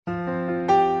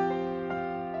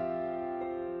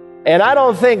And I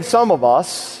don't think some of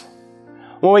us,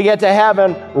 when we get to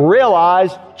heaven,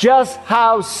 realize just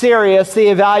how serious the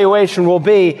evaluation will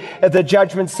be at the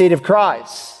judgment seat of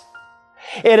Christ.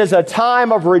 It is a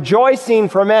time of rejoicing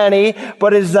for many,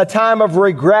 but it is a time of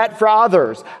regret for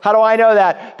others. How do I know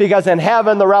that? Because in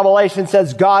heaven, the Revelation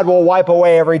says God will wipe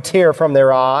away every tear from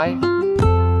their eye.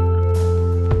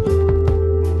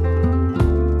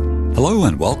 Hello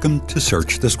and welcome to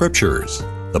Search the Scriptures,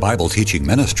 the Bible teaching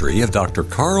ministry of Dr.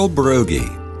 Carl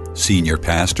Broggi, Senior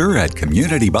Pastor at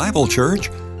Community Bible Church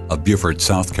of Beaufort,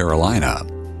 South Carolina.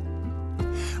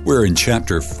 We're in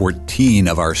chapter 14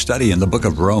 of our study in the book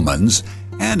of Romans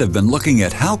and have been looking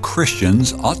at how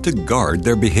Christians ought to guard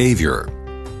their behavior.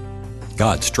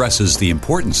 God stresses the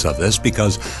importance of this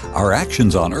because our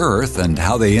actions on earth and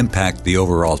how they impact the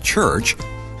overall church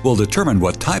will determine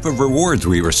what type of rewards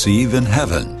we receive in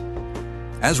heaven.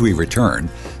 As we return,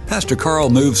 Pastor Carl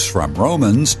moves from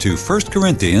Romans to 1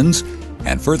 Corinthians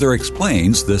and further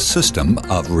explains the system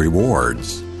of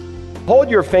rewards. Hold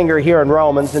your finger here in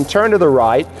Romans and turn to the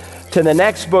right to the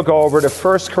next book over to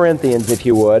 1 Corinthians, if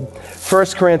you would. 1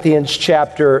 Corinthians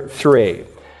chapter 3.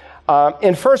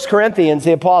 In 1 Corinthians,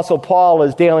 the Apostle Paul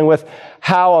is dealing with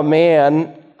how a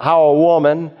man, how a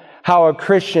woman, how a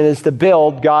Christian is to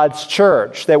build God's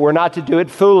church, that we're not to do it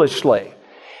foolishly.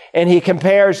 And he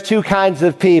compares two kinds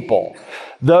of people.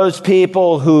 Those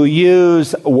people who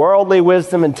use worldly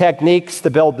wisdom and techniques to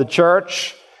build the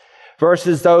church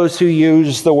versus those who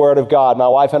use the Word of God. My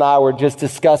wife and I were just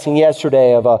discussing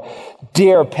yesterday of a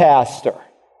dear pastor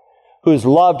who's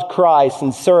loved Christ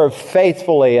and served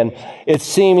faithfully, and it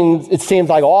seems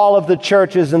like all of the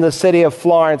churches in the city of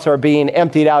Florence are being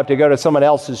emptied out to go to someone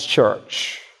else's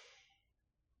church.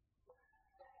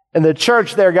 And the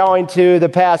church they're going to, the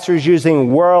pastor's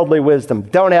using worldly wisdom.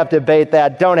 Don't have to debate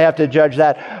that. Don't have to judge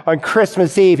that. On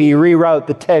Christmas Eve, he rewrote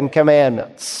the Ten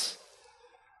Commandments.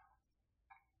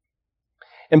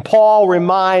 And Paul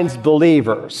reminds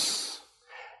believers,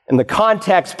 in the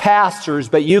context pastors,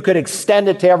 but you could extend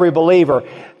it to every believer,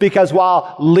 because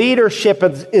while leadership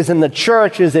is in the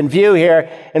church is in view here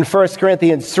in 1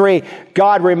 Corinthians 3,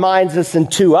 God reminds us in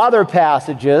two other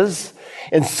passages,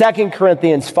 in 2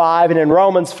 Corinthians 5 and in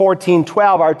Romans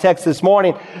 14:12, our text this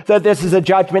morning, that this is a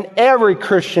judgment every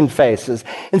Christian faces.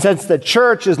 And since the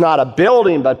church is not a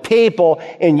building but people,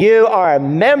 and you are a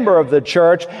member of the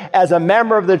church, as a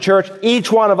member of the church,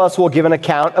 each one of us will give an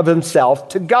account of himself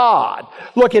to God.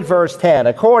 Look at verse 10.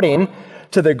 According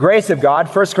to the grace of God,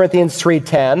 1 Corinthians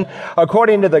 3:10,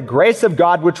 according to the grace of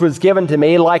God which was given to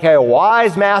me, like a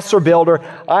wise master builder,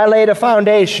 I laid a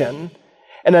foundation,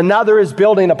 and another is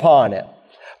building upon it.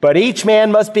 But each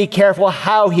man must be careful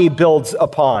how he builds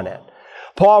upon it.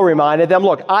 Paul reminded them,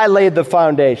 look, I laid the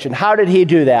foundation. How did he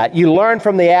do that? You learn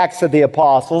from the Acts of the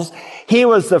Apostles. He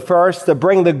was the first to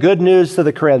bring the good news to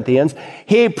the Corinthians.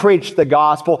 He preached the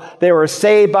gospel. They were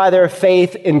saved by their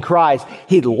faith in Christ.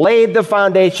 He laid the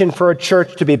foundation for a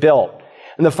church to be built.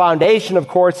 And the foundation, of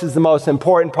course, is the most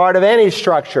important part of any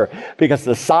structure, because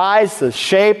the size, the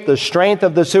shape, the strength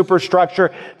of the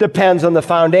superstructure depends on the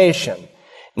foundation.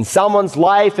 And someone's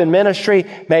life and ministry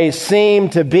may seem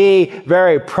to be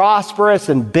very prosperous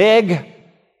and big,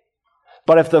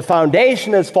 but if the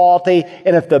foundation is faulty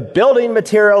and if the building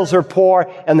materials are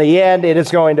poor, in the end it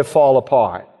is going to fall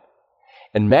apart.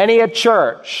 And many a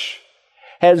church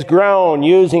has grown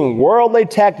using worldly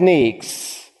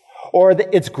techniques, or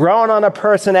it's grown on a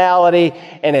personality,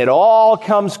 and it all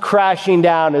comes crashing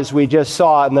down, as we just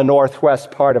saw in the northwest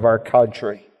part of our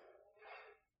country.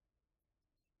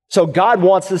 So God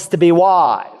wants us to be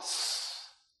wise.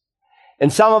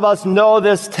 And some of us know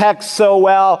this text so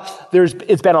well,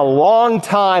 it's been a long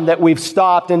time that we've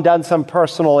stopped and done some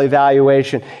personal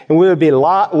evaluation. And we would be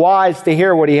wise to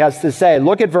hear what he has to say.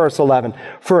 Look at verse 11.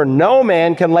 For no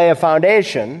man can lay a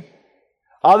foundation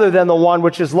other than the one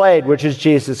which is laid, which is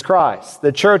Jesus Christ.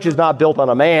 The church is not built on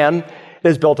a man, it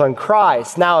is built on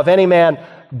Christ. Now, if any man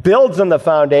builds on the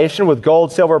foundation with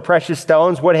gold, silver, precious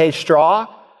stones, wood, hay, straw,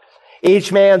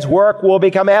 each man's work will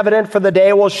become evident, for the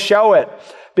day will show it,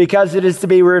 because it is to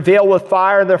be revealed with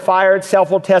fire, and the fire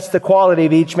itself will test the quality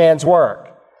of each man's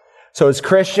work. So as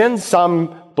Christians,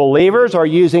 some believers are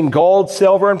using gold,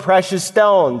 silver, and precious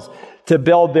stones to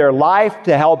build their life,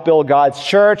 to help build God's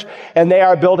church, and they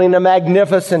are building a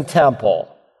magnificent temple.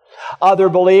 Other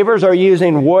believers are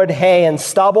using wood, hay, and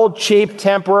stubble, cheap,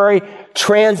 temporary,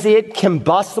 transient,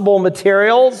 combustible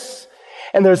materials.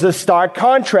 And there's a stark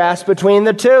contrast between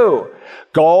the two.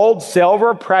 Gold,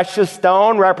 silver, precious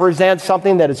stone represents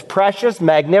something that is precious,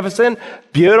 magnificent,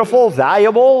 beautiful,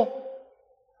 valuable.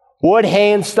 Wood,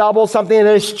 hay, and stubble, something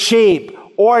that is cheap,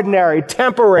 ordinary,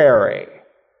 temporary.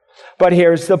 But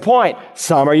here's the point.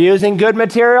 Some are using good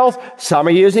materials, some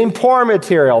are using poor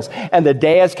materials. And the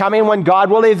day is coming when God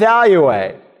will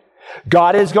evaluate.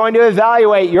 God is going to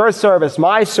evaluate your service,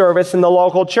 my service in the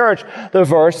local church. The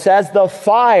verse says the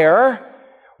fire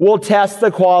will test the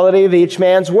quality of each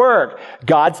man's work.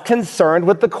 God's concerned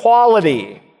with the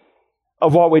quality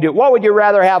of what we do. What would you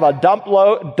rather have, a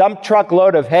dump truck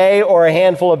load of hay or a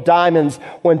handful of diamonds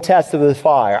when tested with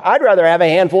fire? I'd rather have a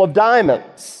handful of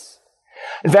diamonds.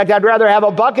 In fact, I'd rather have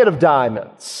a bucket of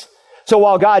diamonds. So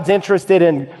while God's interested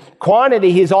in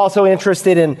quantity, He's also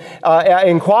interested in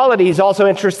quality. He's also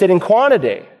interested in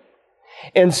quantity.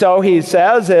 And so He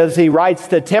says, as He writes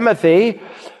to Timothy,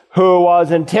 who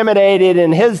was intimidated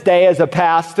in his day as a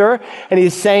pastor, and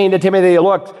he's saying to Timothy,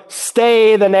 look,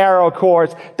 stay the narrow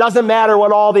course. Doesn't matter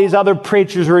what all these other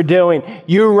preachers are doing.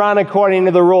 You run according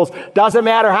to the rules. Doesn't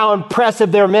matter how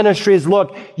impressive their ministries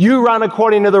look. You run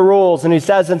according to the rules. And he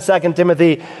says in 2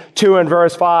 Timothy 2 and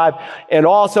verse 5, and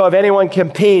also if anyone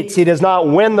competes, he does not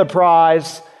win the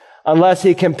prize unless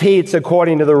he competes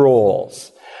according to the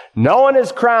rules. No one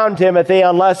is crowned, Timothy,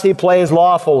 unless he plays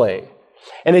lawfully.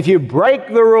 And if you break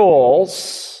the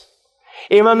rules,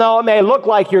 even though it may look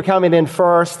like you're coming in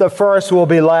first, the first will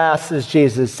be last, as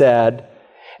Jesus said.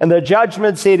 And the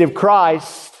judgment seat of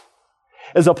Christ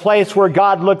is a place where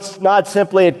God looks not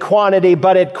simply at quantity,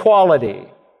 but at quality.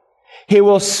 He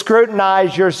will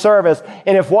scrutinize your service.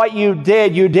 And if what you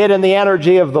did in the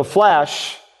energy of the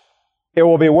flesh, it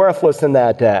will be worthless in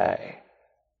that day.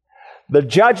 The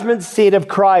judgment seat of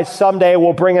Christ someday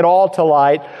will bring it all to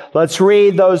light. Let's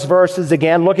read those verses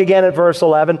again. Look again at verse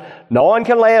 11. No one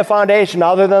can lay a foundation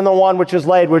other than the one which is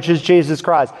laid, which is Jesus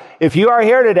Christ. If you are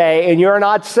here today and you're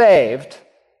not saved,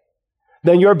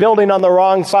 then you're building on the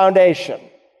wrong foundation.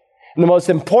 And the most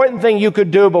important thing you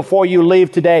could do before you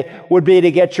leave today would be to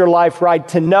get your life right,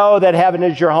 to know that heaven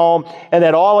is your home and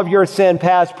that all of your sin,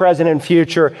 past, present, and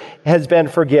future, has been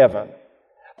forgiven.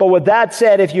 But with that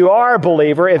said, if you are a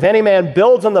believer, if any man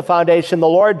builds on the foundation, the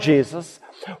Lord Jesus,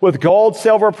 with gold,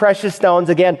 silver, precious stones,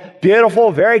 again,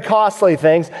 beautiful, very costly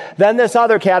things, then this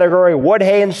other category, wood,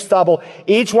 hay, and stubble,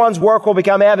 each one's work will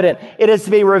become evident. It is to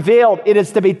be revealed. It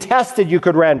is to be tested, you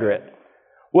could render it,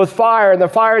 with fire. And the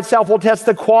fire itself will test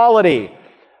the quality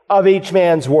of each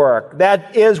man's work.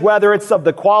 That is, whether it's of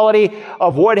the quality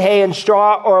of wood, hay, and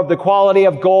straw, or of the quality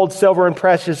of gold, silver, and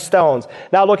precious stones.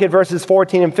 Now look at verses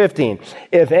 14 and 15.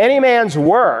 If any man's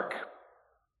work,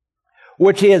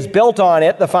 which he has built on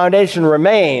it, the foundation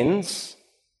remains,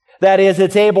 that is,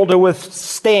 it's able to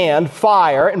withstand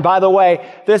fire. And by the way,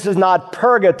 this is not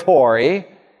purgatory.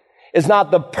 It's not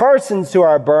the persons who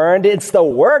are burned. It's the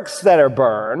works that are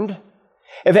burned.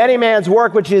 If any man's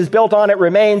work which is built on it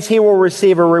remains, he will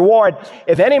receive a reward.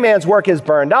 If any man's work is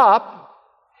burned up,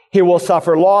 he will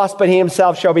suffer loss, but he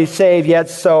himself shall be saved, yet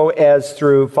so as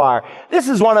through fire. This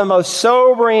is one of the most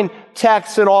sobering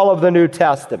texts in all of the New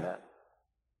Testament.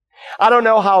 I don't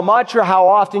know how much or how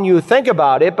often you think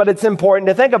about it, but it's important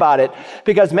to think about it,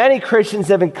 because many Christians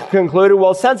have concluded,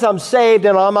 well, since I'm saved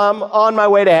and I'm on my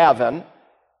way to heaven,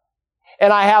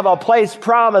 and I have a place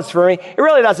promised for me, it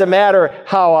really doesn't matter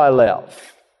how I live.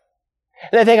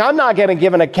 And they think, I'm not going to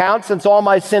give an account since all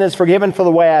my sin is forgiven for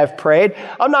the way I've prayed.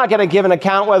 I'm not going to give an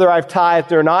account whether I've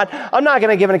tithed or not. I'm not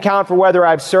going to give an account for whether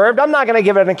I've served. I'm not going to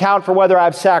give an account for whether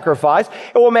I've sacrificed.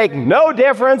 It will make no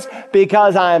difference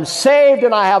because I am saved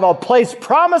and I have a place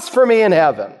promised for me in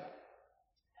heaven.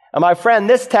 And my friend,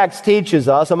 this text teaches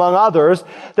us, among others,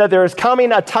 that there is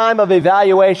coming a time of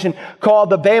evaluation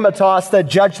called the Bematos, the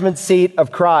judgment seat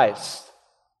of Christ.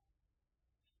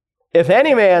 If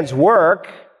any man's work,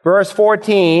 verse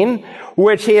 14,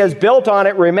 which he has built on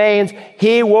it remains,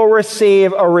 he will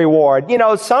receive a reward. You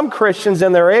know, some Christians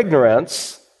in their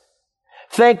ignorance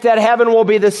think that heaven will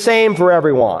be the same for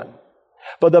everyone.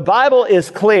 But the Bible is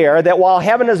clear that while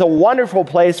heaven is a wonderful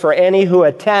place for any who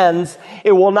attends,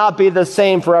 it will not be the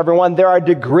same for everyone. There are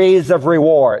degrees of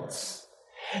rewards.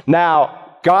 Now,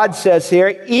 God says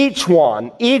here, each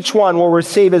one will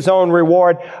receive his own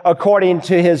reward according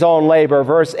to his own labor.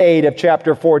 Verse 8 of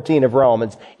chapter 14 of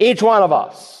Romans. Each one of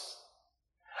us.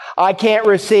 I can't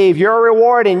receive your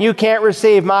reward and you can't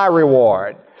receive my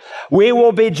reward. We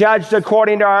will be judged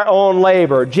according to our own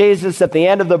labor. Jesus at the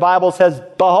end of the Bible says,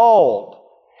 behold,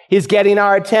 he's getting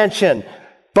our attention.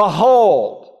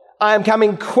 Behold, I am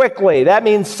coming quickly. That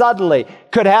means suddenly.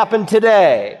 Could happen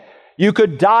today. You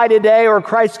could die today or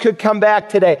Christ could come back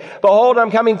today. Behold, I'm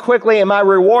coming quickly and my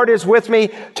reward is with me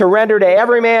to render to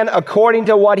every man according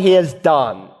to what he has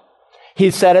done. He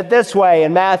said it this way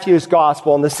in Matthew's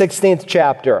Gospel in the 16th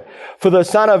chapter. For the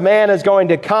Son of Man is going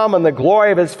to come in the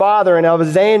glory of his Father and of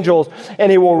his angels,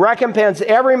 and he will recompense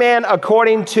every man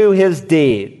according to his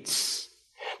deeds.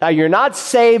 Now, you're not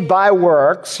saved by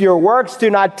works. Your works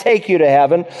do not take you to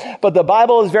heaven, but the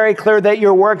Bible is very clear that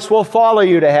your works will follow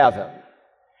you to heaven.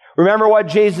 Remember what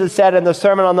Jesus said in the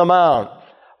Sermon on the Mount.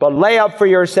 But lay up for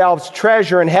yourselves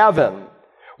treasure in heaven,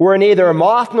 where neither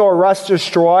moth nor rust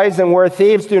destroys, and where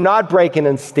thieves do not break in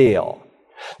and steal.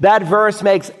 That verse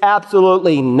makes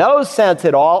absolutely no sense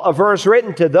at all, a verse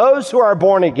written to those who are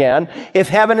born again, if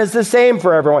heaven is the same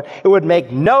for everyone. It would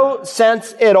make no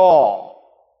sense at all.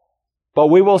 But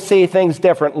we will see things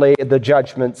differently at the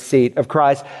judgment seat of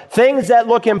Christ. Things that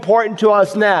look important to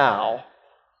us now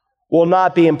will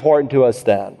not be important to us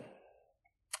then.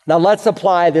 Now let's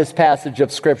apply this passage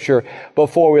of Scripture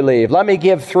before we leave. Let me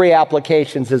give 3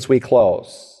 applications as we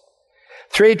close.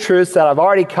 3 truths that I've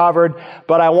already covered,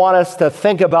 but I want us to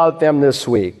think about them this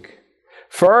week.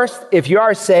 First, if you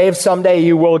are saved, someday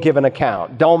you will give an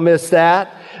account. Don't miss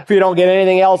that. If you don't get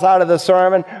anything else out of the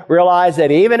sermon, realize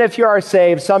that even if you are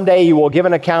saved, someday you will give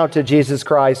an account to Jesus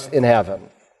Christ in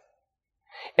heaven.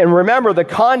 And remember the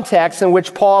context in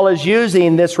which Paul is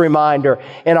using this reminder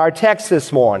in our text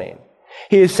this morning.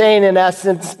 He is saying, in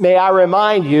essence, may I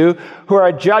remind you who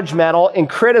are judgmental in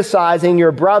criticizing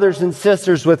your brothers and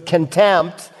sisters with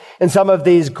contempt in some of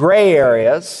these gray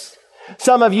areas.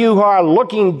 Some of you who are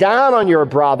looking down on your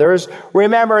brothers,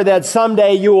 remember that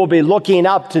someday you will be looking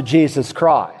up to Jesus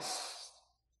Christ.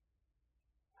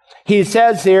 He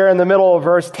says here in the middle of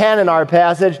verse 10 in our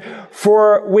passage,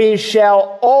 for we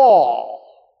shall all,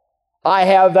 I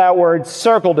have that word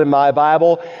circled in my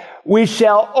Bible, we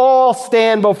shall all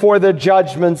stand before the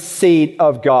judgment seat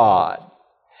of God.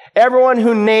 Everyone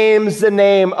who names the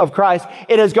name of Christ,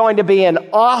 it is going to be an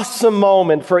awesome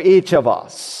moment for each of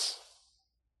us.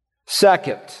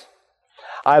 Second,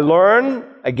 I learn,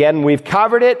 again, we've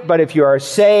covered it, but if you are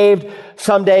saved,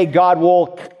 someday God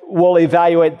will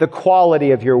evaluate the quality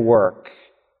of your work.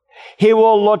 He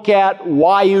will look at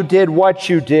why you did what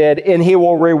you did, and He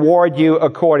will reward you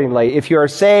accordingly. If you are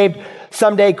saved,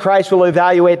 someday Christ will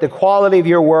evaluate the quality of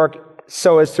your work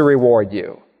so as to reward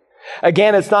you.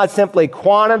 Again, it's not simply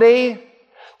quantity.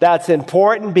 That's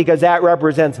important because that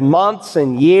represents months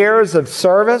and years of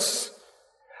service.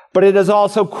 But it is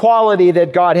also quality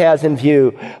that God has in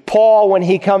view. Paul, when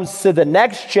he comes to the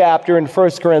next chapter in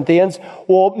 1 Corinthians,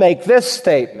 will make this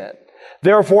statement.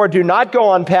 Therefore, do not go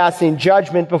on passing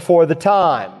judgment before the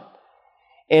time.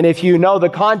 And if you know the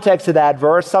context of that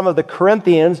verse, some of the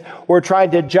Corinthians were trying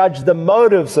to judge the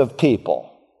motives of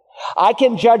people. I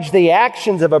can judge the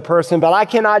actions of a person, but I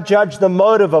cannot judge the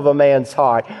motive of a man's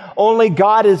heart. Only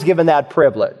God is given that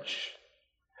privilege.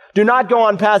 Do not go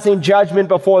on passing judgment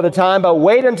before the time, but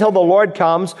wait until the Lord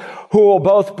comes, who will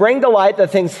both bring to light the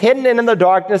things hidden in the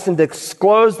darkness and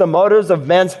disclose the motives of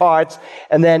men's hearts,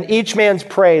 and then each man's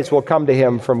praise will come to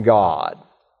him from God.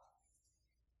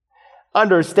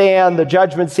 Understand, the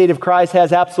judgment seat of Christ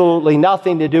has absolutely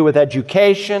nothing to do with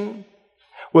education,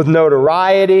 with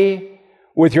notoriety,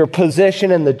 with your position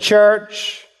in the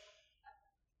church.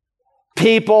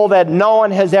 People that no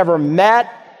one has ever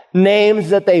met,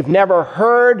 names that they've never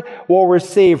heard, will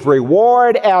receive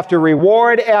reward after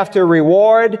reward after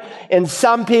reward. And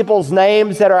some people's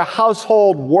names that are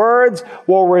household words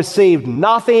will receive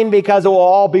nothing because it will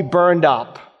all be burned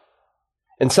up.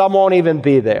 And some won't even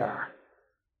be there.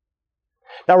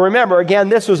 Now remember, again,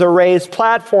 this was a raised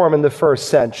platform in the first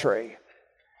century.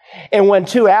 And when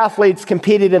 2 athletes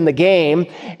competed in the game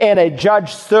and a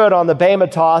judge stood on the Bema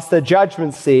Toss, the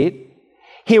judgment seat,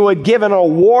 he would give an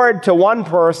award to one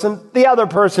person. The other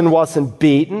person wasn't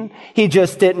beaten. He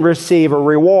just didn't receive a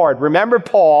reward. Remember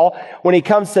Paul, when he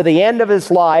comes to the end of his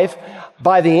life,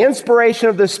 by the inspiration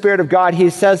of the Spirit of God, he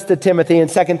says to Timothy in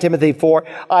 2 Timothy 4,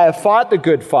 I have fought the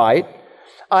good fight.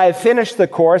 I have finished the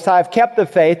course. I have kept the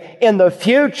faith. In the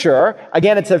future,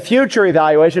 again, it's a future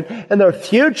evaluation. In the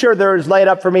future, there is laid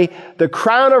up for me the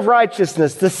crown of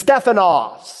righteousness, the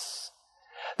Stephanos,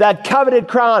 that coveted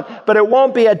crown. But it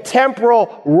won't be a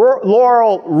temporal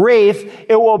laurel wreath.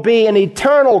 It will be an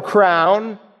eternal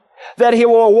crown that He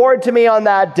will award to me on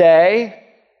that day.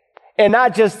 And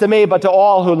not just to me, but to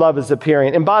all who love His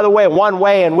appearing. And by the way, one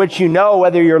way in which you know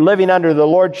whether you're living under the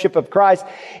lordship of Christ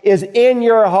is in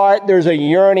your heart there's a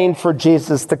yearning for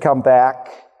Jesus to come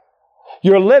back.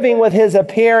 You're living with His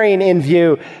appearing in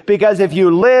view, because if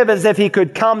you live as if He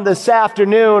could come this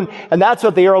afternoon, and that's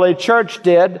what the early church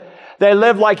did, they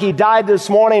lived like He died this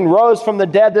morning, rose from the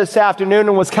dead this afternoon,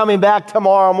 and was coming back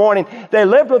tomorrow morning. They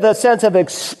lived with a sense of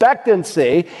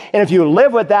expectancy, and if you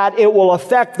live with that, it will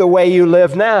affect the way you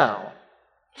live now.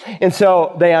 And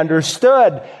so they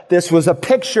understood this was a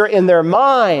picture in their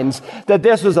minds, that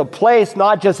this was a place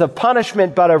not just of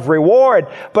punishment but of reward.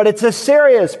 But it's a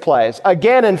serious place.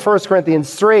 Again, in 1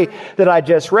 Corinthians 3 that I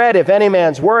just read, if any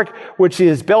man's work which he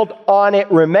has built on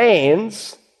it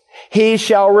remains, he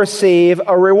shall receive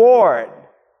a reward.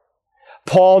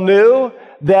 Paul knew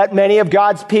that many of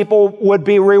God's people would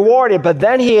be rewarded, but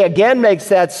then he again makes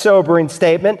that sobering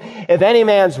statement: if any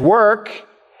man's work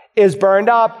is burned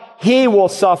up, he will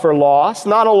suffer loss,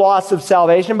 not a loss of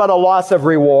salvation, but a loss of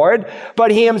reward. But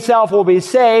he himself will be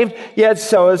saved, yet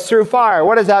so is through fire.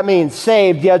 What does that mean?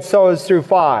 Saved, yet so is through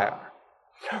fire.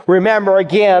 Remember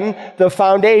again, the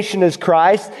foundation is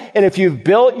Christ, and if you've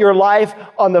built your life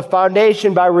on the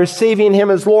foundation by receiving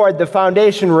him as Lord, the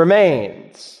foundation remains.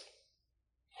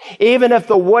 Even if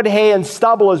the wood, hay, and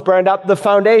stubble is burned up, the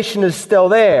foundation is still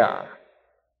there.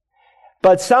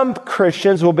 But some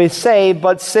Christians will be saved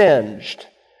but singed.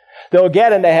 They'll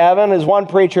get into heaven, as one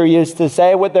preacher used to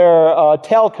say, with their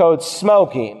tailcoats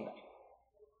smoking.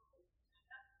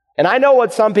 And I know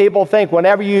what some people think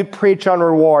whenever you preach on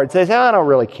rewards. They say, I don't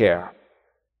really care.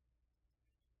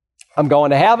 I'm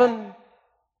going to heaven.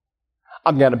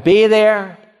 I'm going to be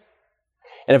there.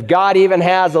 And if God even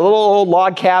has a little old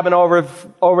log cabin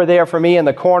over there for me in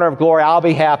the corner of glory, I'll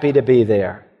be happy to be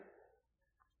there.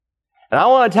 And I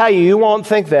want to tell you, you won't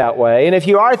think that way. And if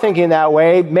you are thinking that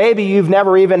way, maybe you've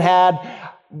never even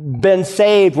been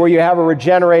saved where you have a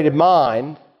regenerated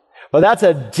mind. Well, that's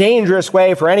a dangerous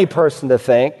way for any person to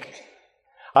think.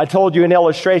 I told you an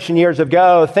illustration years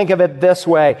ago. Think of it this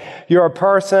way. You're a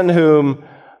person who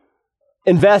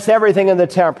invests everything in the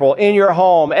temporal, in your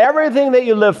home. Everything that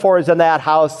you live for is in that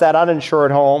house, that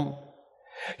uninsured home.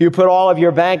 You put all of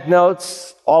your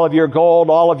banknotes, all of your gold,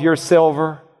 all of your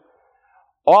silver,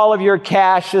 all of your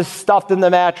cash is stuffed in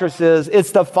the mattresses.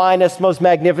 It's the finest, most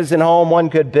magnificent home one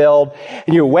could build.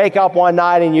 And you wake up one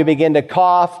night and you begin to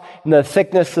cough in the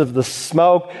thickness of the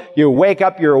smoke. You wake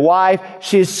up your wife.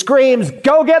 She screams,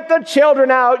 "Go get the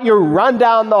children out." You run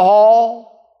down the hall.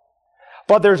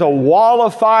 But there's a wall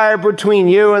of fire between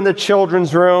you and the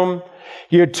children's room.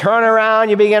 You turn around,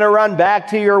 you begin to run back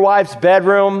to your wife's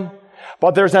bedroom.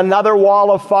 But there's another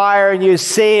wall of fire, and you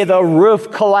see the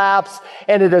roof collapse,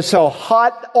 and it is so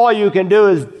hot, all you can do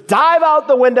is dive out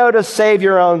the window to save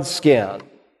your own skin.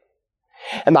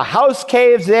 And the house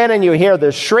caves in, and you hear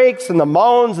the shrieks and the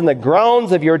moans and the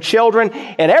groans of your children,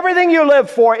 and everything you live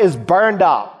for is burned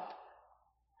up.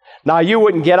 Now, you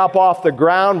wouldn't get up off the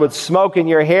ground with smoke in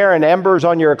your hair and embers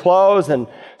on your clothes and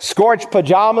scorched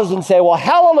pajamas and say, "Well,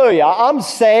 hallelujah, I'm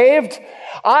saved.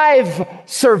 I've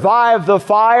survived the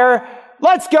fire.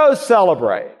 Let's go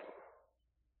celebrate."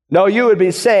 No, you would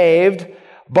be saved,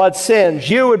 but singed.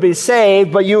 You would be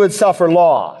saved, but you would suffer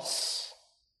loss.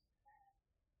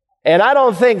 And I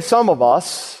don't think some of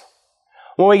us,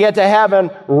 when we get to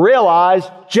heaven, realize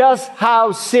just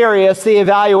how serious the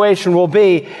evaluation will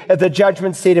be at the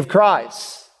judgment seat of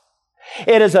Christ.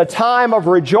 It is a time of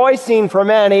rejoicing for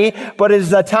many, but it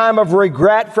is a time of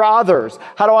regret for others.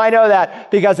 How do I know that?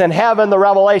 Because in heaven, the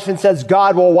Revelation says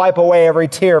God will wipe away every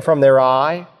tear from their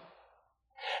eye.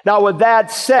 Now, with that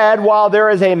said, while there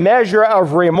is a measure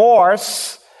of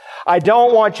remorse, I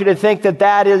don't want you to think that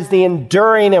that is the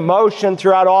enduring emotion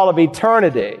throughout all of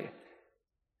eternity.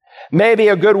 Maybe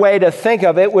a good way to think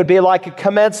of it would be like a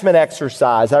commencement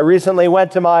exercise. I recently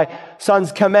went to my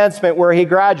son's commencement where he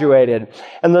graduated,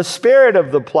 and the spirit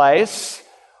of the place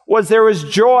was there was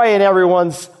joy in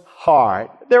everyone's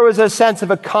heart. There was a sense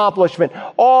of accomplishment.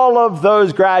 All of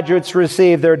those graduates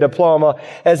received their diploma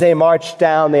as they marched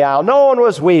down the aisle. No one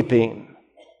was weeping.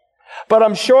 But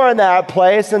I'm sure in that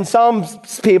place, in some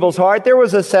people's heart, there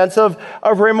was a sense of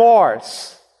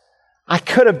remorse. I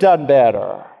could have done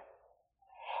better.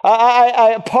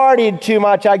 I partied too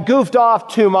much. I goofed off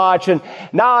too much. And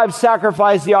now I've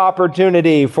sacrificed the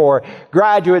opportunity for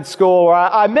graduate school. Or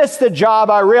I missed the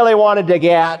job I really wanted to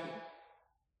get.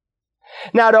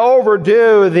 Now, to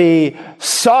overdo the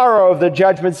sorrow of the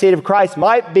judgment seat of Christ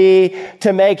might be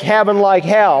to make heaven like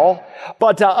hell.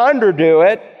 But to underdo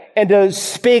it and to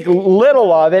speak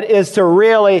little of it is to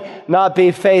really not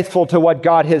be faithful to what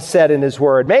God has said in His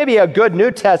Word. Maybe a good New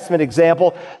Testament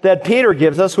example that Peter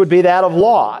gives us would be that of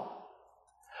Lot.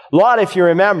 Lot, if you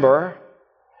remember,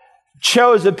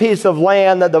 chose a piece of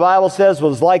land that the Bible says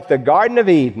was like the Garden of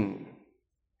Eden.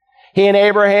 He and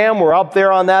Abraham were up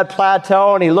there on that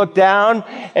plateau, and he looked down,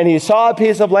 and he saw a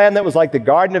piece of land that was like the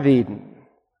Garden of Eden.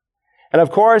 And of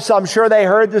course, I'm sure they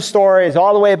heard the stories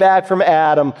all the way back from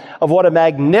Adam of what a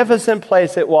magnificent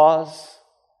place it was.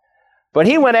 But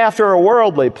he went after a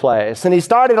worldly place, and he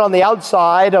started on the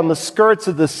outside, on the skirts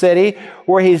of the city,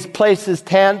 where he's placed his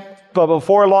tent but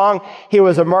before long, he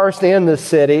was immersed in the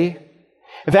city.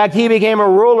 In fact, he became a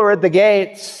ruler at the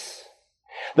gates.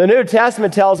 The New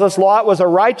Testament tells us Lot was a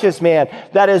righteous man.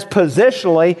 That is,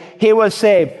 positionally, he was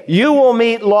saved. You will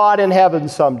meet Lot in heaven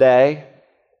someday.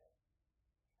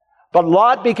 But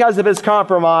Lot, because of his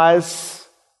compromise,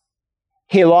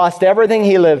 he lost everything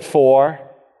he lived for.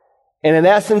 And in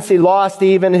essence, he lost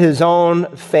even his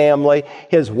own family.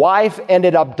 His wife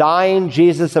ended up dying,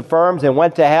 Jesus affirms, and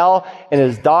went to hell. And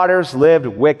his daughters lived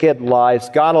wicked lives.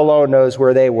 God alone knows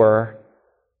where they were.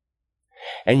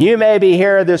 And you may be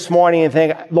here this morning and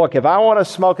think, look, if I want to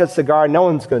smoke a cigar, no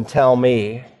one's going to tell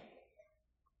me.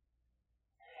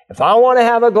 If I want to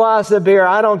have a glass of beer,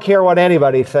 I don't care what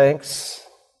anybody thinks.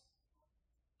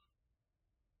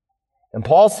 And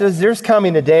Paul says, there's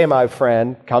coming a day, my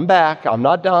friend. Come back. I'm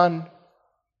not done.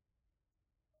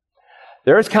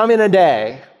 There's coming a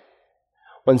day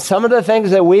when some of the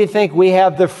things that we think we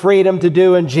have the freedom to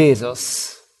do in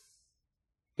Jesus,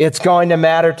 it's going to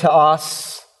matter to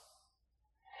us.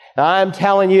 And I'm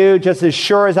telling you, just as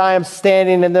sure as I am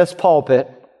standing in this pulpit,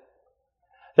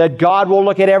 that God will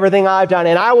look at everything I've done,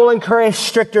 and I will encourage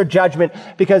stricter judgment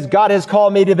because God has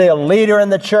called me to be a leader in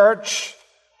the church,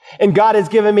 and God has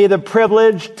given me the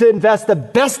privilege to invest the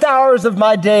best hours of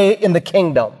my day in the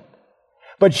kingdom.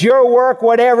 But your work,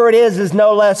 whatever it is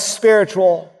no less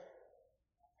spiritual.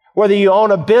 Whether you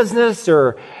own a business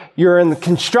or you're in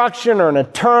construction or an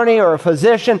attorney or a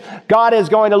physician, God is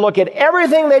going to look at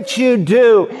everything that you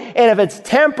do. And if it's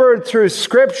tempered through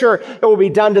Scripture, it will be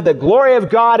done to the glory of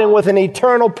God and with an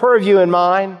eternal purview in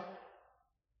mind.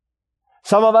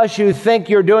 Some of us, you think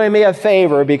you're doing me a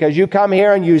favor because you come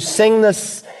here and you sing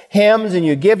the hymns and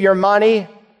you give your money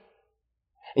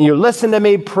and you listen to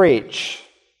me preach.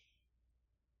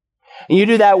 And you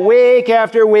do that week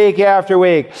after week after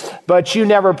week, but you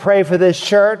never pray for this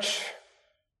church.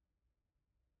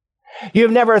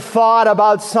 You've never thought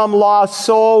about some lost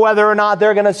soul, whether or not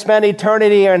they're going to spend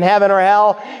eternity in heaven or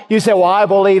hell. You say, well, I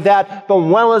believe that, but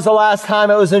when was the last time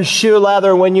it was in shoe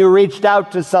leather when you reached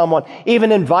out to someone,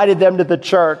 even invited them to the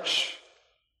church?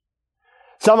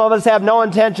 Some of us have no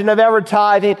intention of ever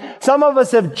tithing. Some of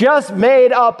us have just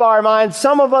made up our minds.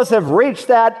 Some of us have reached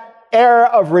that era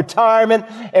of retirement,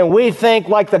 and we think,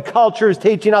 like the culture is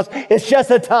teaching us, it's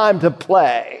just a time to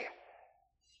play.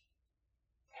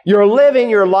 You're living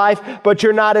your life, but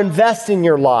you're not investing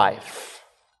your life.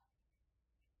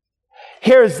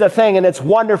 Here's the thing, and it's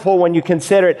wonderful when you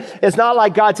consider it. It's not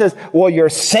like God says, well, you're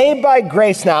saved by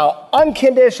grace now,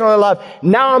 unconditional love.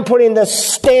 Now I'm putting this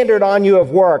standard on you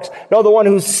of works. No, the one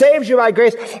who saves you by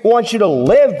grace wants you to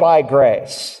live by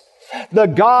grace. The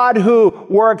God who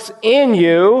works in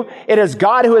you, it is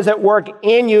God who is at work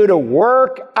in you to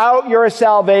work out your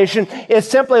salvation, is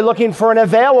simply looking for an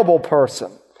available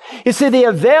person. You see, the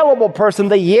available person,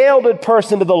 the yielded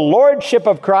person to the lordship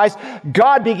of Christ,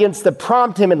 God begins to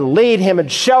prompt him and lead him and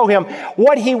show him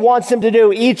what he wants him to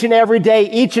do each and every day,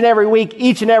 each and every week,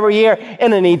 each and every year.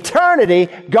 And in eternity,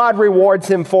 God rewards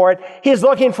him for it. He's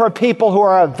looking for people who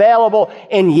are available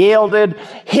and yielded.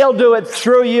 He'll do it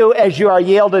through you as you are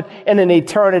yielded, and in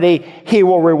eternity, he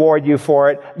will reward you for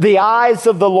it. The eyes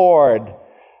of the Lord,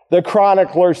 the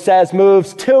chronicler says,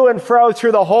 moves to and fro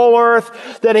through the whole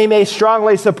earth that he may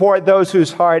strongly support those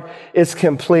whose heart is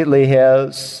completely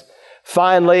his.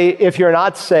 Finally, if you're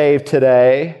not saved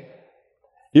today,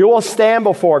 you will stand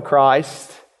before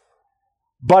Christ,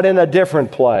 but in a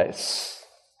different place.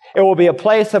 It will be a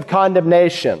place of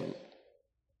condemnation,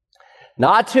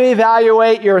 not to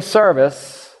evaluate your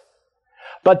service,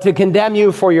 but to condemn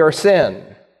you for your sin.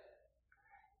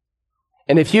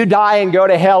 And if you die and go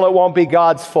to hell, it won't be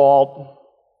God's fault.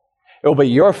 It will be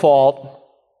your fault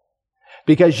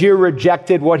because you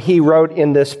rejected what he wrote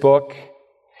in this book.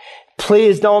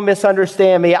 Please don't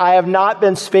misunderstand me. I have not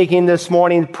been speaking this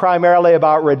morning primarily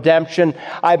about redemption.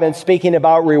 I've been speaking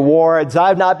about rewards.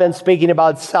 I've not been speaking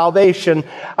about salvation.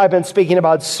 I've been speaking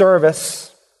about service.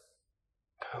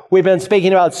 We've been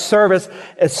speaking about service,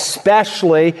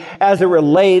 especially as it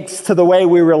relates to the way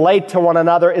we relate to one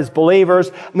another as believers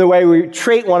and the way we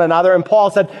treat one another. And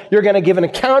Paul said, you're going to give an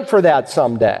account for that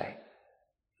someday.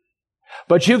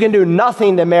 But you can do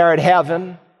nothing to merit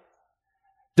heaven.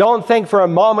 Don't think for a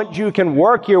moment you can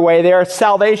work your way there.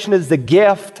 Salvation is the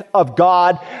gift of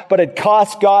God, but it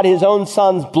costs God his own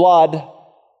son's blood.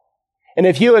 And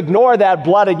if you ignore that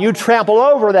blood and you trample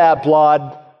over that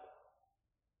blood,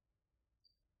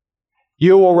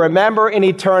 you will remember in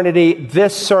eternity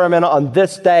this sermon on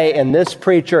this day and this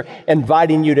preacher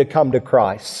inviting you to come to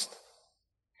Christ.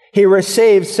 He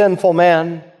receives sinful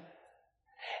men.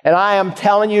 And I am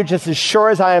telling you, just as sure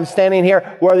as I am standing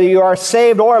here, whether you are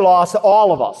saved or lost,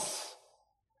 all of us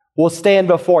will stand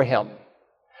before him.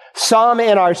 Some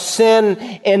in our sin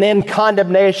and in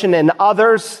condemnation, and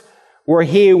others where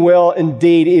he will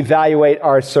indeed evaluate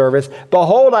our service.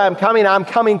 Behold, I'm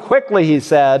coming quickly, he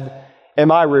said, and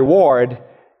my reward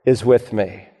is with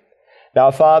me.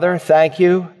 Now, Father, thank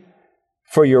you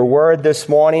for your word this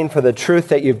morning, for the truth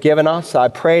that you've given us. I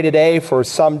pray today for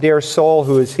some dear soul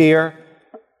who is here,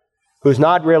 who's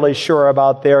not really sure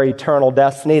about their eternal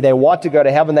destiny. They want to go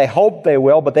to heaven. They hope they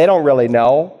will, but they don't really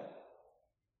know.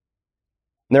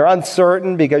 And they're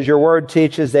uncertain because your word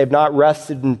teaches they've not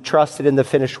rested and trusted in the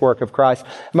finished work of Christ.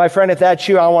 My friend, if that's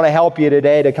you, I want to help you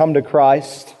today to come to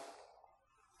Christ.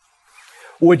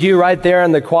 Would you right there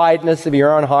in the quietness of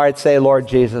your own heart say, Lord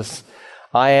Jesus,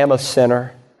 I am a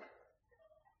sinner.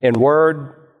 In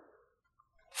word,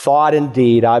 thought, and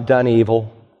deed, I've done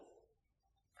evil.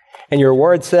 And your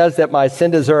word says that my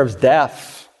sin deserves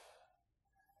death.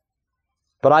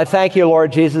 But I thank you,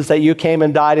 Lord Jesus, that you came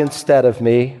and died instead of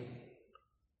me,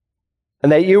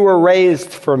 and that you were raised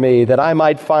for me, that I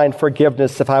might find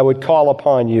forgiveness if I would call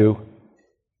upon you.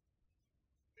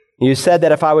 You said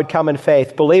that if I would come in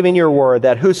faith, believing your word,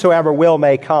 that whosoever will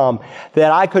may come,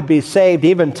 that I could be saved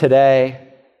even today.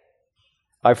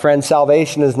 My friend,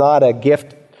 salvation is not a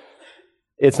gift.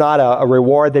 It's not a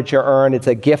reward that you earn. It's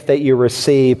a gift that you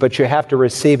receive, but you have to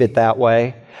receive it that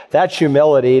way. That's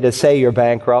humility, to say you're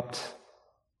bankrupt.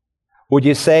 Would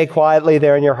you say quietly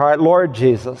there in your heart, Lord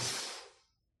Jesus,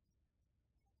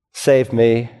 save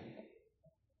me.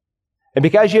 And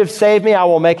because you have saved me, I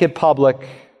will make it public.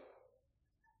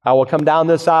 I will come down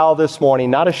this aisle this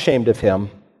morning, not ashamed of him.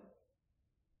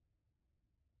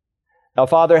 Now,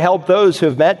 Father, help those who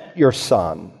have met your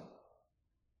Son.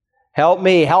 Help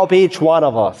me, help each one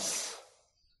of us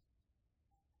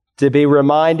to be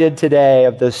reminded today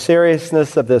of the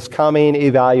seriousness of this coming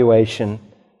evaluation.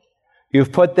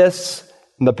 You've put this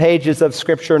in the pages of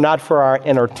Scripture not for our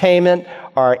entertainment,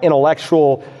 our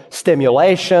intellectual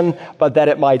stimulation, but that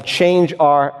it might change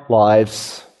our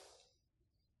lives.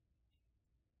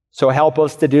 So help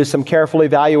us to do some careful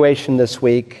evaluation this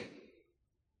week,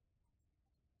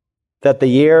 that the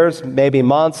years, maybe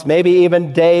months, maybe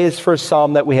even days for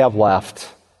some that we have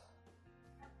left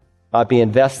might be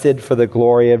invested for the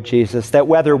glory of Jesus, that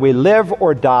whether we live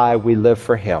or die, we live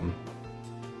for him.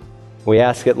 We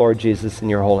ask it, Lord Jesus, in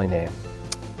your holy name.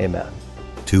 Amen.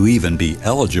 To even be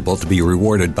eligible to be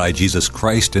rewarded by Jesus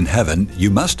Christ in heaven, you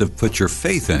must have put your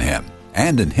faith in him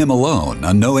and in him alone,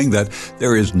 knowing that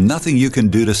there is nothing you can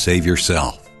do to save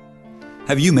yourself.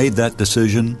 Have you made that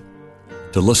decision?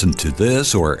 To listen to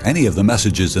this or any of the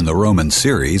messages in the Romans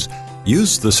series,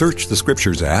 use the Search the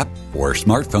Scriptures app for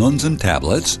smartphones and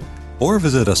tablets, or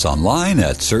visit us online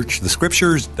at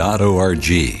searchthescriptures.org.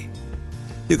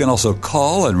 You can also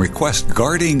call and request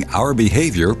Guarding Our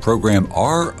Behavior program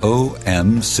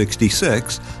ROM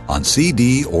 66 on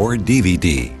CD or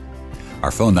DVD.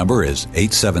 Our phone number is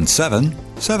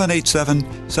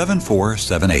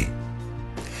 877-787-7478.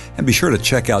 And be sure to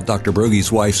check out Dr.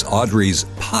 Broggi's wife's Audrey's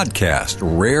podcast,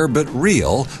 Rare But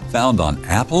Real, found on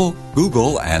Apple,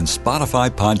 Google, and Spotify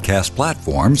podcast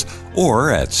platforms,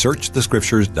 or at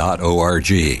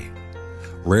searchthescriptures.org.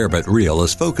 Rare But Real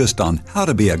is focused on how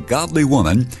to be a godly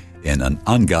woman in an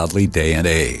ungodly day and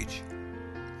age.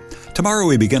 Tomorrow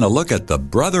we begin a look at the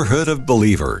Brotherhood of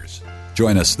Believers.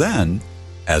 Join us then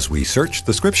as we search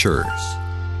the Scriptures.